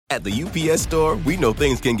At the UPS Store, we know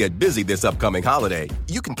things can get busy this upcoming holiday.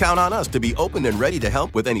 You can count on us to be open and ready to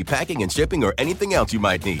help with any packing and shipping or anything else you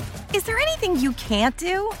might need. Is there anything you can't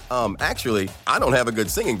do? Actually, I don't have a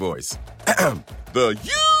good singing voice. The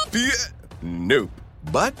UPS... Nope.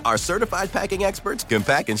 But our certified packing experts can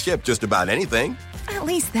pack and ship just about anything. At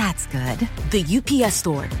least that's good. The UPS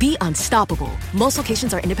Store. Be unstoppable. Most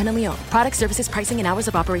locations are independently owned. Product services, pricing, and hours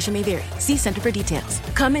of operation may vary. See Center for details.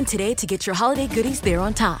 Come in today to get your holiday goodies there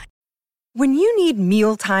on time. When you need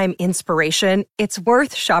mealtime inspiration, it's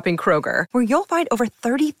worth shopping Kroger, where you'll find over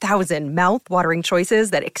 30,000 mouth-watering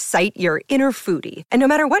choices that excite your inner foodie. And no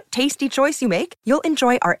matter what tasty choice you make, you'll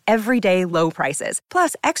enjoy our everyday low prices,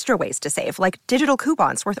 plus extra ways to save, like digital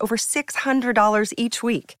coupons worth over $600 each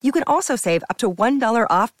week. You can also save up to $1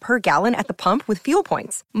 off per gallon at the pump with fuel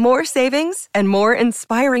points. More savings and more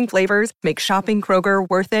inspiring flavors make shopping Kroger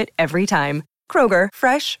worth it every time. Kroger,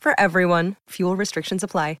 fresh for everyone. Fuel restrictions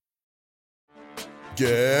apply.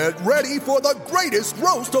 Get ready for the greatest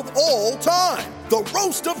roast of all time, the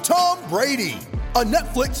Roast of Tom Brady, a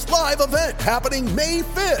Netflix live event happening May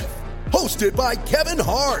 5th. Hosted by Kevin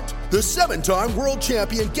Hart, the 7-time world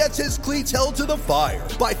champion gets his cleats held to the fire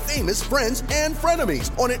by famous friends and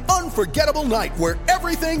frenemies on an unforgettable night where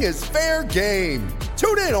everything is fair game.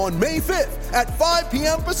 Tune in on May 5th at 5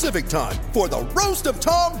 p.m. Pacific time for the Roast of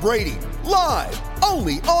Tom Brady, live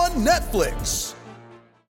only on Netflix.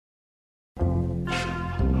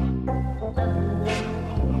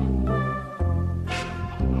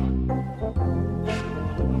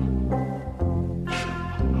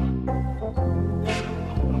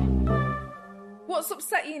 What's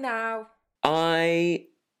upset you now? I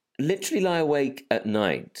literally lie awake at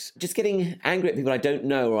night, just getting angry at people I don't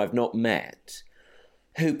know or I've not met,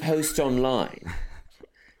 who post online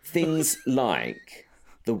things like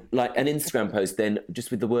an Instagram post, then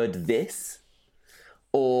just with the word "this,"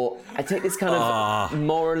 or I take this kind of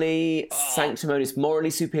morally sanctimonious,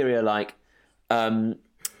 morally superior,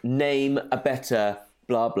 name a better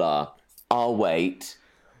blah blah. I'll wait,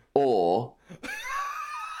 or.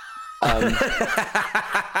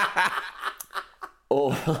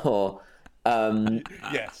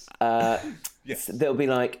 Yes. Yes.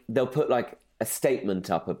 They'll put a statement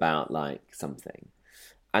up about something,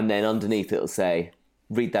 and then underneath it'll say,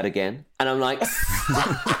 "Read that again," and I'm like,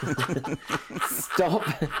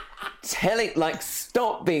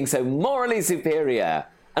 stop being so morally superior,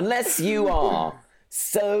 unless you are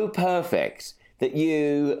so perfect that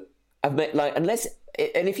you have made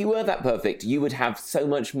and if you were that perfect, you would have so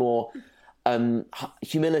much more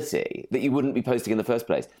humility that you wouldn't be posting in the first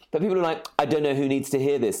place. But people are like, I don't know who needs to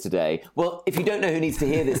hear this today. Well, if you don't know who needs to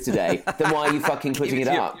hear this today, then why are you fucking putting it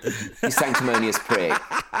up, you sanctimonious prick?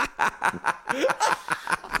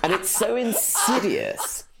 And it's so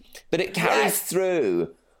insidious, but it carries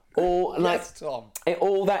through. Or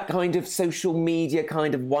all that kind of social media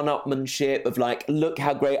kind of one-upmanship of look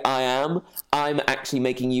how great I am. I'm actually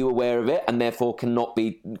making you aware of it, and therefore cannot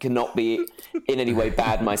be in any way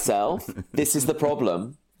bad myself. This is the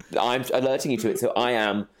problem. I'm alerting you to it, so I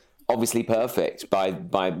am obviously perfect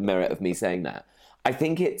by merit of me saying that. I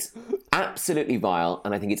think it's absolutely vile,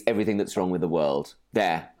 and I think it's everything that's wrong with the world.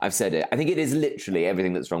 There, I've said it. I think it is literally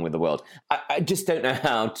everything that's wrong with the world. I just don't know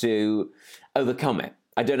how to overcome it.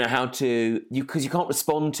 I don't know how to, because you can't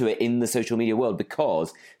respond to it in the social media world,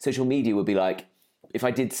 because social media would be if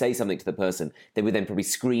I did say something to the person, they would then probably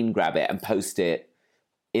screen grab it and post it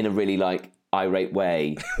in a really irate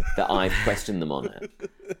way that I've questioned them on it.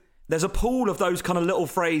 There's a pool of those kind of little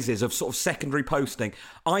phrases of sort of secondary posting.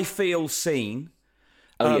 I feel seen.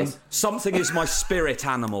 Yes. Something is my spirit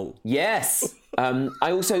animal. Yes. For me,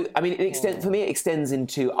 it extends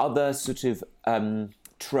into other sort of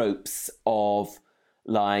tropes of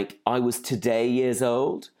I was today years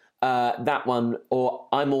old. That one, or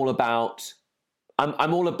I'm all about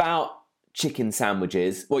chicken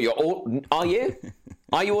sandwiches. Well, are you?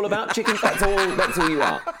 Are you all about chicken? That's all you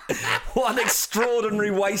are. What an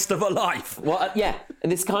extraordinary waste of a life. Well, yeah.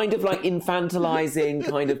 And this kind of infantilizing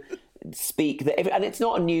kind of speak that, and it's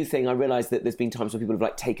not a new thing. I realise that there's been times where people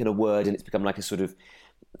have taken a word and it's become a sort of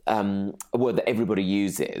a word that everybody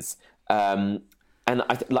uses. And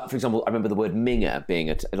for example, I remember the word minger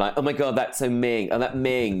being oh my God, that's so ming. Oh, that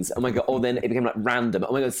mings. Oh my God. Or then it became random.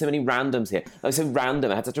 Oh my God, so many randoms here. Oh, so random.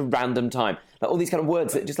 I had such a random time. All these kind of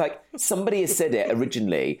words that just somebody has said it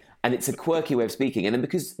originally, and it's a quirky way of speaking. And then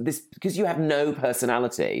because you have no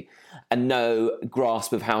personality and no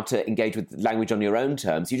grasp of how to engage with language on your own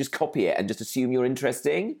terms, you just copy it and just assume you're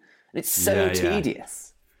interesting. And it's so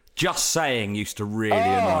tedious. Just saying used to really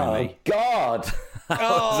annoy me. Oh God. That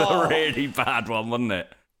was a really bad one, wasn't it?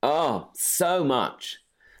 Oh, so much.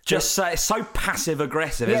 Just say it's so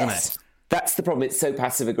passive-aggressive, isn't it? That's the problem. It's so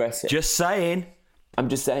passive-aggressive. Just saying. I'm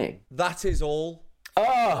just saying. That is all.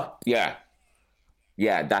 Oh, yeah.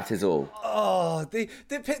 Yeah, that is all. Oh,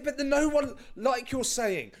 but no one, like you're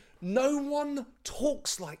saying, no one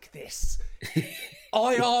talks like this.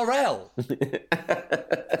 IRL.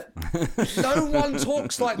 No one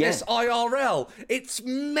talks like this IRL. It's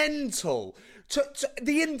mental.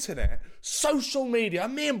 The internet, social media,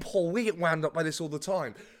 me and Paul, we get wound up by this all the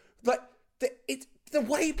time. Like, the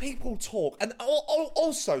way people talk, and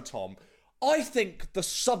also, Tom, I think the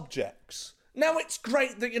subjects. Now, it's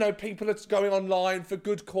great that, people are going online for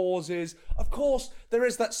good causes. Of course, there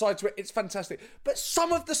is that side to it. It's fantastic. But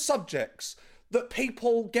some of the subjects that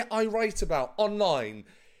people get irate about online,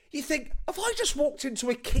 you think, have I just walked into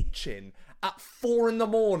a kitchen at 4 a.m.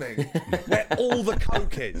 where all the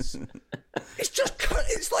coke is?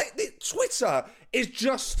 It's like Twitter is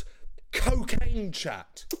just cocaine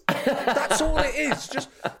chat. That's all it is. Just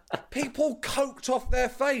people coked off their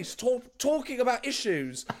face, talking about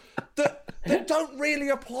issues that don't really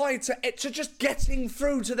apply to just getting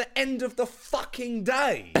through to the end of the fucking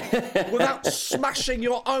day without smashing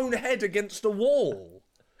your own head against a wall.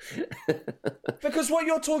 Because what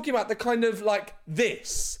you're talking about, the kind of like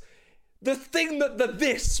this, the thing that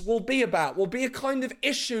this will be about will be a kind of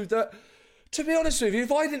issue that, to be honest with you,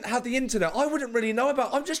 if I didn't have the internet, I wouldn't really know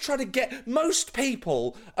about. I'm just trying to most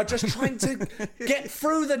people are just trying to get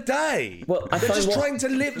through the day. Well, they're just trying to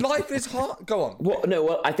live. Life is hard. Go on.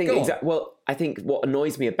 I think what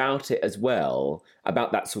annoys me about it as well,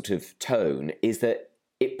 about that sort of tone, is that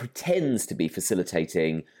it pretends to be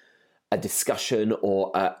facilitating a discussion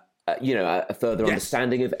or a further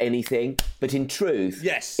understanding of anything. But in truth,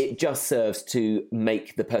 it just serves to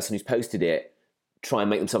make the person who's posted it try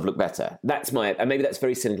and make themselves look better. And maybe that's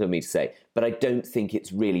very cynical of me to say, but I don't think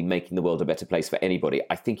it's really making the world a better place for anybody.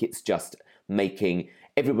 I think it's just making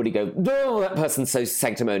everybody go, oh, that person's so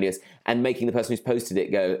sanctimonious, and making the person who's posted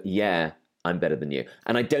it go, yeah, I'm better than you.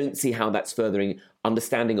 And I don't see how that's furthering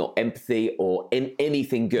understanding or empathy or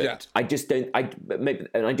anything good. Yeah. I just don't,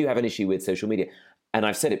 and I do have an issue with social media, and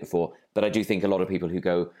I've said it before, but I do think a lot of people who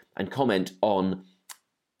go and comment on,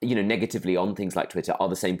 negatively on things like Twitter are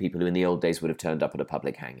the same people who in the old days would have turned up at a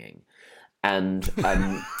public hanging. And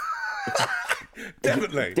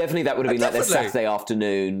definitely that would have been like their Saturday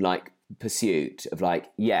afternoon, like, pursuit of like,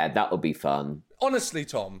 yeah, that'll be fun. Honestly,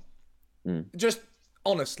 Tom, just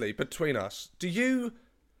honestly, between us, do you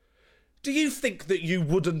think that you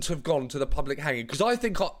wouldn't have gone to the public hanging? Because I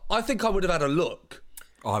think I would have had a look.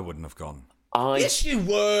 I wouldn't have gone. Yes, you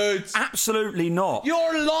would. Absolutely not.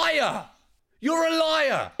 You're a liar. You're a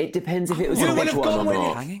liar. It depends if it was a big one or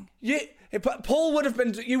not. Paul would have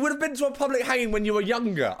been. You would have been to a public hanging when you were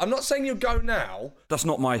younger. I'm not saying you go now. That's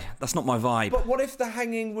not my vibe. But what if the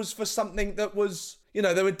hanging was for something that was,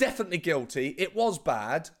 they were definitely guilty. It was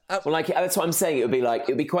bad. That's what I'm saying. It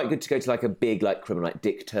would be quite good to go to like a big like criminal like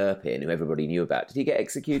Dick Turpin, who everybody knew about. Did he get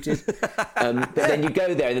executed? But then you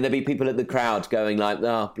go there, and then there'd be people in the crowd going like,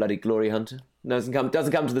 "Oh, bloody glory hunter! Doesn't come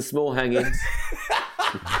to the small hangings."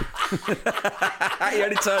 He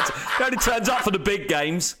only turns up for the big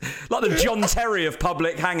games, like the John Terry of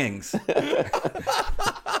public hangings.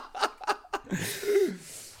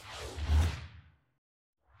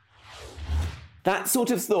 That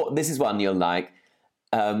sort of thought, this is one you'll like.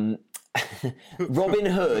 Robin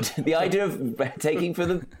Hood, the idea of stealing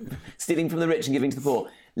from the rich and giving to the poor,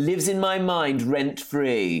 lives in my mind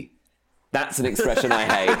rent-free. That's an expression I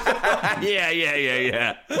hate.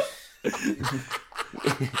 Yeah.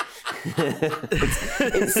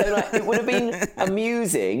 It's so like, it would have been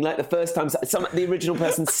amusing, like the first time the original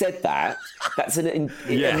person said that. That's an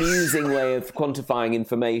amusing way of quantifying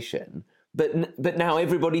information. But now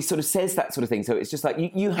everybody sort of says that sort of thing. So it's just like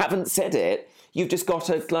you haven't said it. You've just got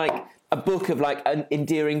a book of like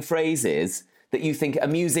endearing phrases that you think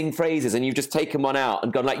amusing phrases, and you've just taken one out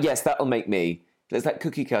and gone like, yes, that'll make me. There's that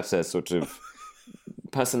cookie cutter sort of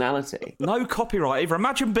personality. No copyright either.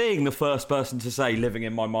 Imagine being the first person to say living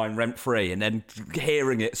in my mind rent free and then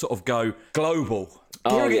hearing it sort of go global.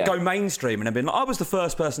 Hearing it go mainstream and then being like, I was the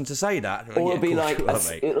first person to say that. Or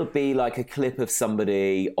it'll be like a clip of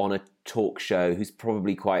somebody on a talk show who's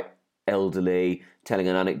probably quite elderly telling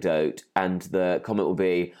an anecdote, and the comment will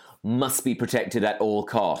be, must be protected at all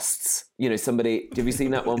costs. Somebody, have you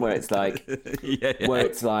seen that one where it's like, where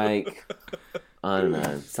it's like, I don't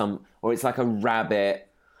know, or it's like a rabbit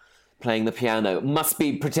playing the piano, must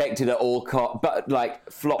be protected at all costs, but like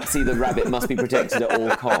Flopsy the rabbit must be protected at all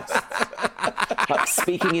costs. Like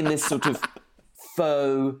speaking in this sort of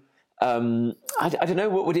faux I don't know,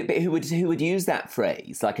 what would it be? Who would use that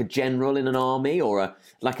phrase? Like a general in an army, or a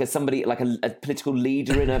political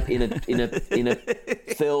leader in a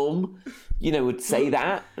film, would say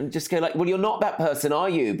that and just go like, well, you're not that person, are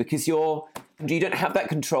you? Because you don't have that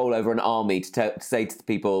control over an army to say to the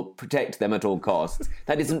people, protect them at all costs.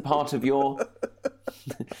 That isn't part of your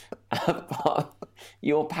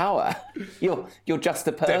your power. You're just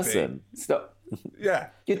a person. Debbie. Stop. Yeah.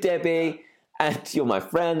 You're Debbie. And you're my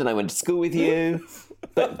friend, and I went to school with you.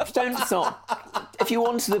 But don't stop. If you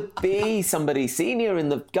wanted to be somebody senior in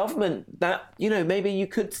the government, that, maybe you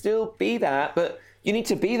could still be that, but you need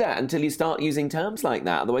to be that until you start using terms like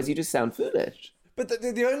that. Otherwise, you just sound foolish. But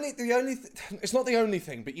the only it's not the only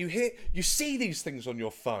thing. But you see these things on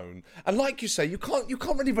your phone, and like you say, you can't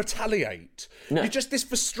really retaliate. No. This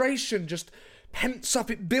frustration just pents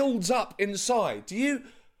up. It builds up inside.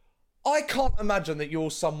 I can't imagine that you're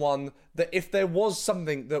someone that if there was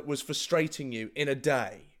something that was frustrating you in a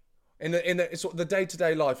day, in sort of the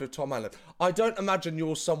day-to-day life of Tom Allen, I don't imagine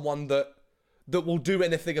you're someone that will do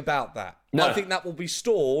anything about that. No. I think that will be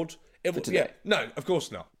stored. No, of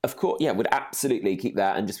course not. Of course, would absolutely keep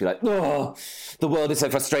that and just be like, oh, the world is so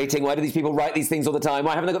frustrating. Why do these people write these things all the time?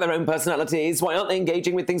 Why haven't they got their own personalities? Why aren't they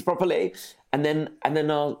engaging with things properly? And then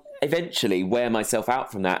I'll eventually wear myself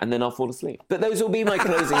out from that, and then I'll fall asleep. But those will be my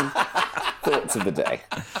closing thoughts of the day.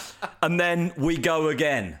 And then we go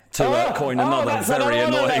again to coin another very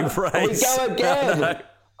annoying phrase. We go again.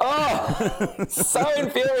 So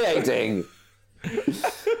infuriating.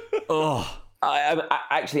 I'm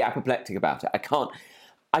actually apoplectic about it. I can't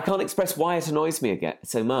express why it annoys me again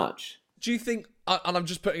so much. Do you think, and I'm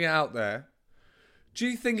just putting it out there, do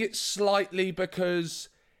you think it's slightly because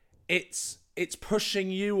it's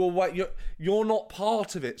pushing you, or what? You're not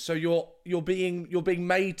part of it, so you're being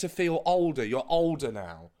made to feel older. You're older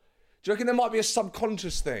now. Do you reckon there might be a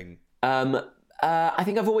subconscious thing? I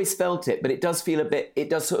think I've always felt it, but it does feel it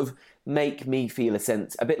does sort of make me feel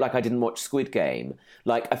a bit like I didn't watch Squid Game.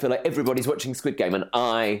 Like, I feel like everybody's watching Squid Game and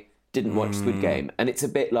I didn't watch Squid Game. And it's a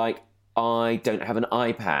bit like I don't have an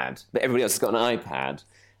iPad, but everybody else has got an iPad.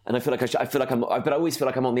 And I feel like but I always feel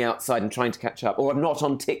like I'm on the outside and trying to catch up. Or I'm not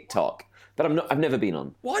on TikTok, but I've never been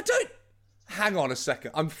on. Hang on a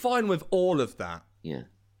second. I'm fine with all of that. Yeah.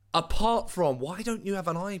 Apart from, why don't you have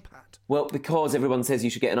an iPad? Well, because everyone says you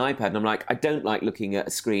should get an iPad, and I'm like, I don't like looking at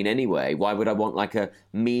a screen anyway. Why would I want like a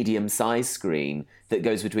medium-sized screen that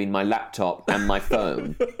goes between my laptop and my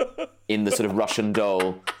phone in the sort of Russian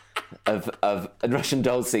doll of a Russian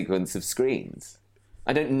doll sequence of screens?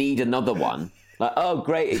 I don't need another one. Like, oh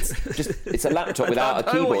great, it's a laptop without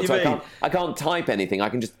a keyboard, so I can't type anything. I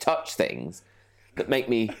can just touch things that make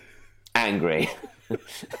me angry.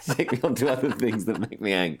 Take me on to other things that make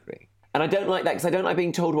me angry. And I don't like that because I don't like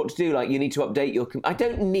being told what to do. Like, you need to update your... I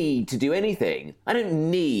don't need to do anything. I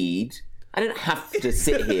don't have to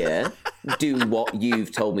sit here and do what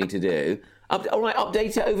you've told me to do. All right,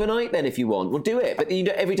 update it overnight then if you want. Well, do it. But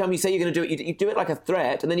every time you say you're going to do it, you do it like a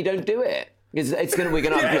threat, and then you don't do it. Because we're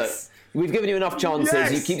going to... Yes. Look, we've given you enough chances.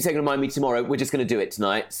 Yes. You keep saying, remind me tomorrow. We're just going to do it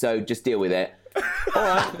tonight. So just deal with it. All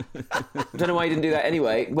right. Don't know why you didn't do that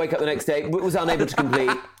anyway. Wake up the next day. Was unable to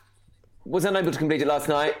complete it last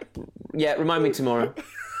night. Yeah, remind me tomorrow.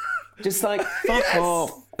 Just like, fuck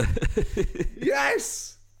off.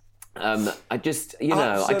 Yes. I just,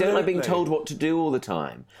 I don't like being told what to do all the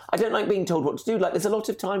time. I don't like being told what to do. Like, there's a lot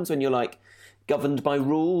of times when you're like governed by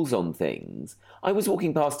rules on things. I was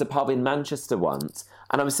walking past a pub in Manchester once,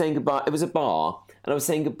 and I was saying goodbye. It was a bar, and I was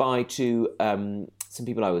saying goodbye to some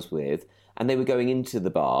people I was with. And they were going into the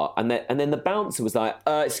bar, and then the bouncer was like,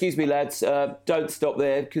 excuse me, lads, don't stop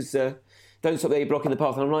there, because don't stop there, you're blocking the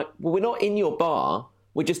path. And I'm like, well, we're not in your bar,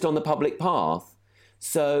 we're just on the public path,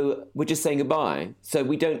 so we're just saying goodbye.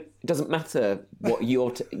 So it doesn't matter what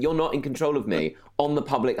you're not in control of me on the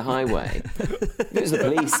public highway. If it was the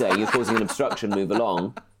police saying you're causing an obstruction, move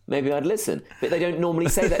along, maybe I'd listen. But they don't normally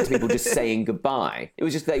say that to people just saying goodbye. It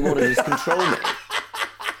was just they wanted to just control me.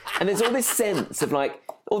 And there's all this sense of like,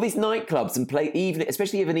 all these nightclubs and evening,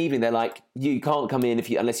 especially of an evening, they're like, you can't come in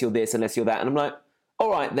unless you're this, unless you're that. And I'm like, all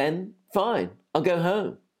right then, fine, I'll go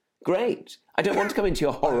home. Great. I don't want to come into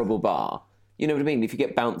your horrible bar. You know what I mean? If you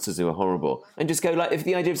get bouncers who are horrible. And just go like, if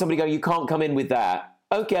the idea of somebody going, you can't come in with that.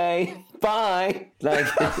 Okay, bye. Like,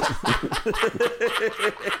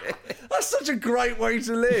 that's such a great way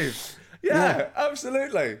to live. Yeah,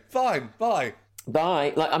 absolutely. Fine, bye.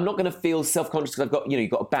 Bye. Like, I'm not going to feel self-conscious because I've got, you've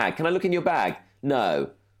got a bag. Can I look in your bag?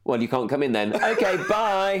 No. Well, you can't come in then. Okay,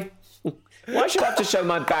 bye. Why should I have to show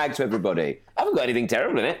my bag to everybody? I haven't got anything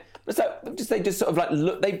terrible in it. So they just sort of like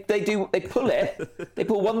look. They pull it. They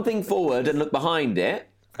pull one thing forward and look behind it,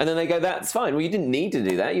 And then they go, that's fine. Well, you didn't need to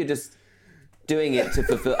do that. You're just doing it to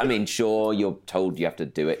fulfill... I mean, sure, you're told you have to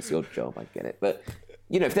do it. It's your job. I get it. But,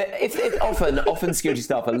 you know, if often security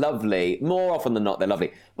staff are lovely, more often than not, they're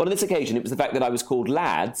lovely. But on this occasion, it was the fact that I was called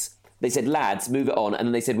lads. They said, lads, move it on. And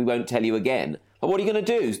then they said, we won't tell you again. But what are you going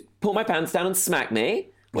to do? Pull my pants down and smack me?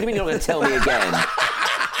 What do you mean you're not going to tell me again?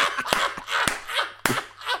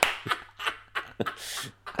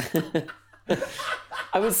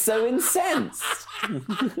 I was so incensed. I'm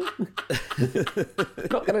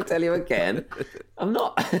not going to tell you again. I'm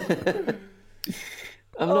not.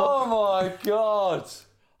 Oh my God.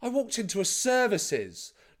 I walked into a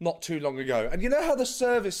Services not too long ago. And you know how the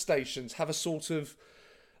service stations have a sort of,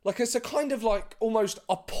 like, it's a kind of like almost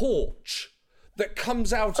a porch that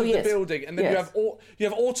comes out of the building. And then you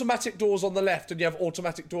have automatic doors on the left and you have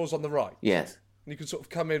automatic doors on the right. Yes. And you can sort of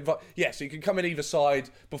come in, so you can come in either side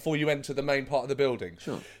before you enter the main part of the building.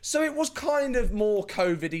 Sure. So it was kind of more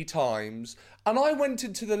COVID-y times, and I went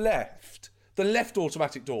into the left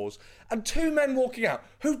automatic doors, and two men walking out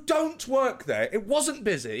who don't work there. It wasn't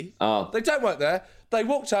busy. Oh. They don't work there. They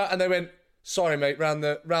walked out and they went, "Sorry, mate, round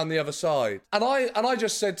the other side." And I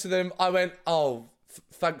just said to them, I went, "Oh,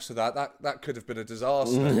 thanks for that. That could have been a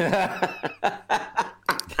disaster."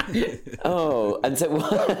 Oh, and so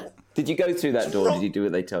what? Did you go through that door? Did you do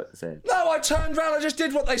what they said? No, I turned round. I just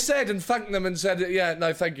did what they said and thanked them and said, "Yeah,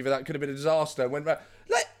 no, thank you for that. Could have been a disaster." Went round.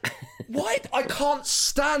 Like, why? I can't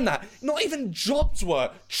stand that. Not even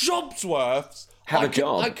Jobsworths have a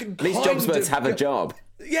job. At least Jobsworths have a job.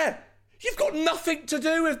 Yeah, you've got nothing to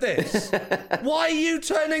do with this. Why are you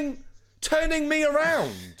turning me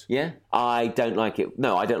around? Yeah, I don't like it.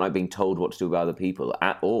 No, I don't like being told what to do by other people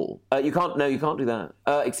at all. You can't do that.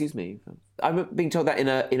 Excuse me. I remember being told that in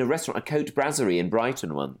a restaurant, a Cote Brasserie in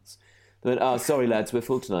Brighton once. They went, "Oh, sorry, lads, we're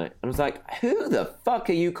full tonight." And I was like, who the fuck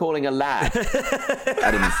are you calling a lad? I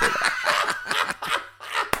didn't say that.